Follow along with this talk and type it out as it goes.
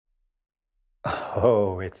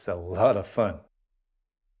Oh, it's a lot of fun.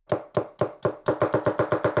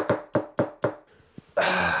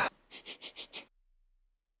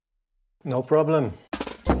 No problem.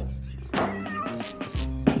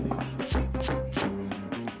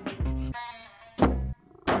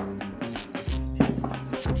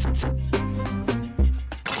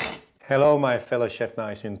 Hello my fellow chef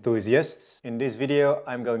knives enthusiasts. In this video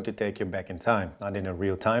I'm going to take you back in time. Not in a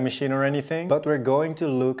real time machine or anything, but we're going to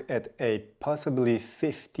look at a possibly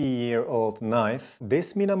 50-year-old knife.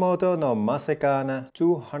 This Minamoto No Masakane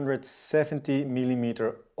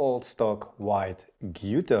 270mm old stock white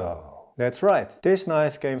Gyuto. That's right, this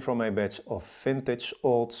knife came from a batch of vintage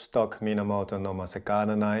old stock Minamoto No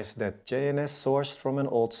Masakane knives that J&S sourced from an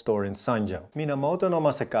old store in Sanjo. Minamoto No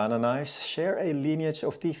Masakane knives share a lineage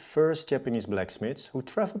of the first Japanese blacksmiths who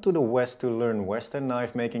traveled to the West to learn Western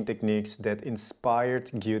knife making techniques that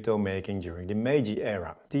inspired Gyuto making during the Meiji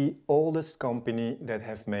era. The oldest company that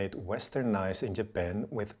have made Western knives in Japan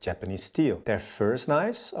with Japanese steel. Their first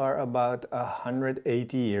knives are about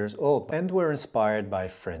 180 years old and were inspired by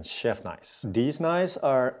French chef knives. These knives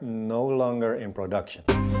are no longer in production.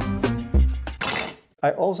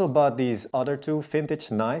 I also bought these other two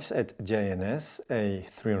vintage knives at J&S, a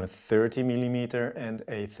 330mm and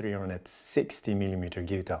a 360mm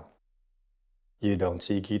Gyuto. You don't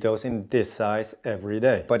see Gyutos in this size every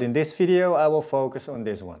day, but in this video I will focus on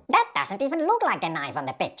this one. That doesn't even look like the knife on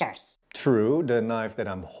the pictures. True, the knife that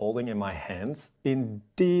I'm holding in my hands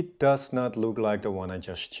indeed does not look like the one I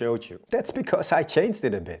just showed you. That's because I changed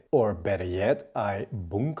it a bit. Or better yet, I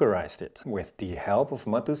bunkarized it. With the help of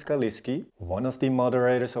Matus Kaliski, one of the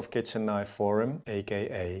moderators of Kitchen Knife Forum,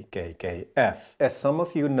 aka KKF. As some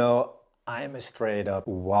of you know, I am a straight up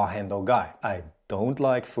wah handle guy. I don't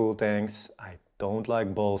like full tanks, I don't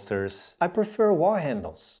like bolsters. I prefer wah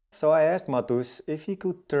handles. So I asked Matus if he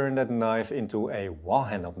could turn that knife into a wah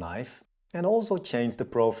handled knife and also change the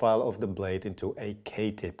profile of the blade into a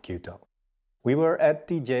K-tip Gyuto. We were at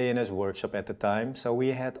the J&S workshop at the time, so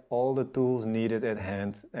we had all the tools needed at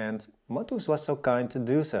hand and Matus was so kind to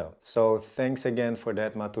do so. So thanks again for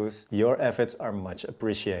that, Matus. Your efforts are much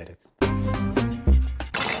appreciated.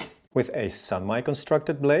 With a Sanmai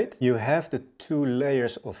constructed blade, you have the two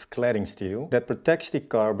layers of cladding steel that protects the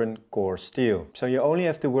carbon core steel. So you only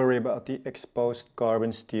have to worry about the exposed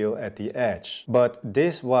carbon steel at the edge. But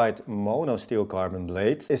this white mono steel carbon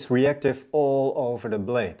blade is reactive all over the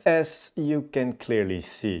blade, as you can clearly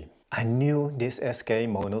see. I knew this SK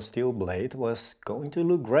mono steel blade was going to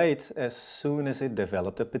look great as soon as it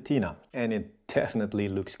developed a patina, and it definitely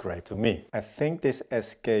looks great to me. I think this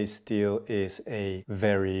SK steel is a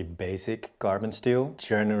very basic carbon steel,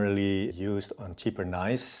 generally used on cheaper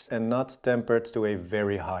knives and not tempered to a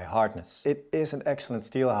very high hardness. It is an excellent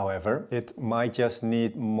steel, however. It might just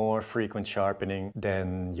need more frequent sharpening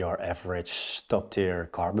than your average top-tier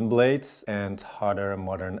carbon blades and harder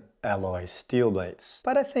modern alloy steel blades.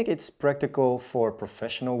 But I think it's practical for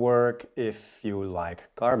professional work if you like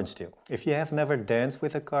carbon steel. If you have never danced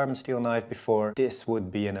with a carbon steel knife before, this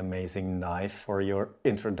would be an amazing knife for your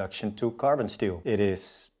introduction to carbon steel. It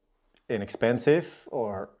is inexpensive,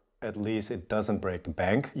 or at least it doesn't break the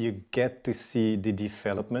bank. You get to see the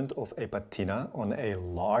development of a patina on a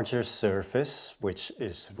larger surface, which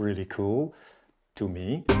is really cool to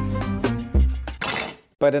me.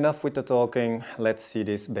 But enough with the talking, let's see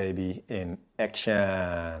this baby in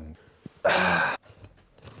action.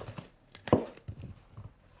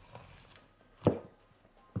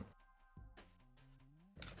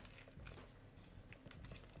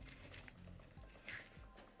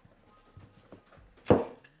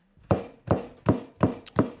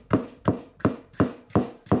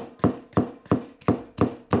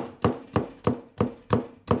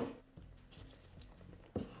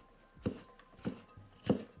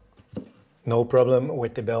 No problem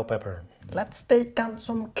with the bell pepper. Let's take down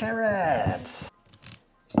some carrots.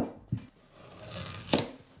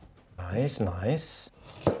 Nice, nice.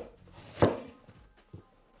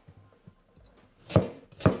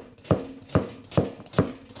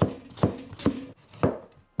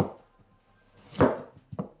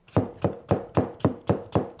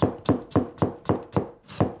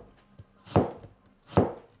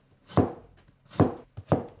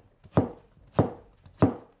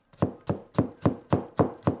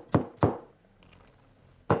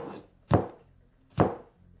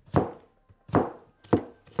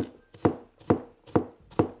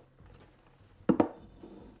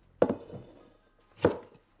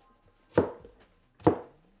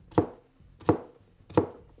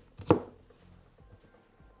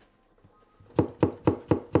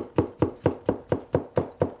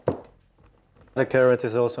 The carrot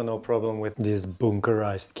is also no problem with this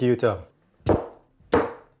bunkarized Gyuto.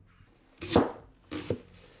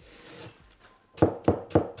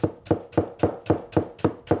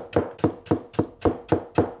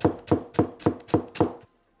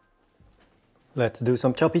 Let's do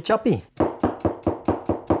some choppy choppy.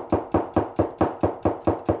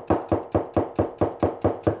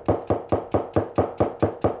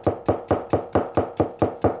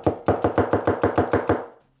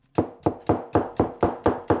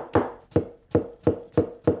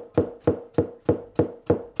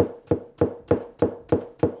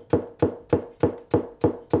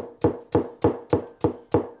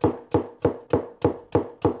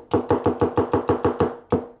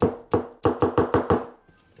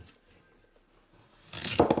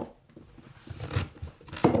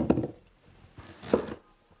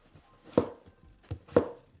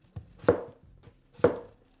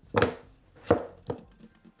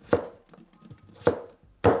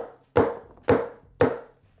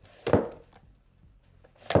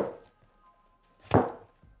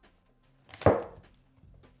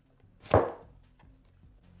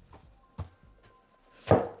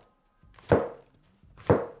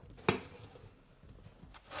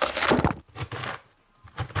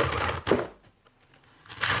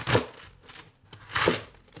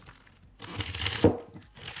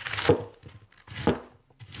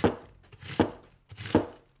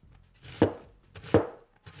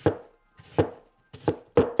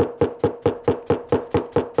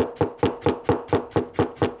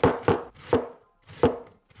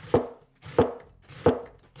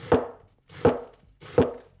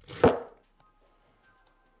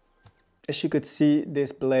 As you could see,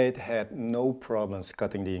 this blade had no problems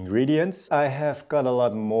cutting the ingredients. I have cut a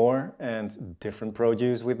lot more and different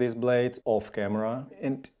produce with this blade off camera,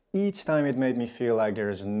 and each time it made me feel like there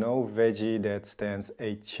is no veggie that stands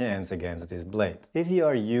a chance against this blade. If you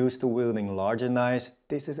are used to wielding larger knives,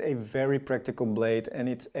 this is a very practical blade and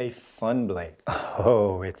it's a fun blade.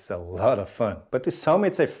 Oh, it's a lot of fun. But to some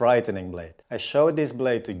it's a frightening blade. I showed this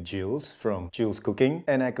blade to Jules from Jules Cooking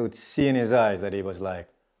and I could see in his eyes that he was like,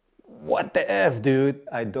 "What the F, dude?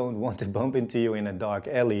 I don't want to bump into you in a dark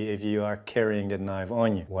alley if you are carrying that knife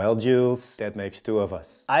on you." Well, Jules, that makes two of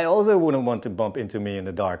us. I also wouldn't want to bump into me in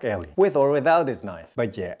the dark alley, with or without this knife.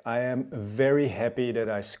 But yeah, I am very happy that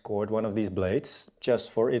I scored one of these blades, just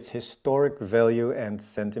for its historic value and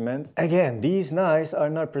sentiment. Again, these knives are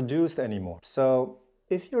not produced anymore, so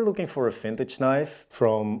if you're looking for a vintage knife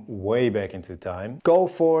from way back into time, go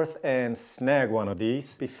forth and snag one of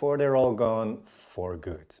these before they're all gone for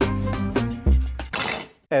good.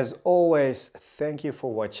 As always, thank you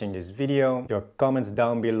for watching this video. Your comments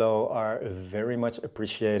down below are very much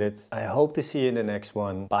appreciated. I hope to see you in the next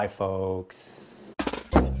one. Bye, folks.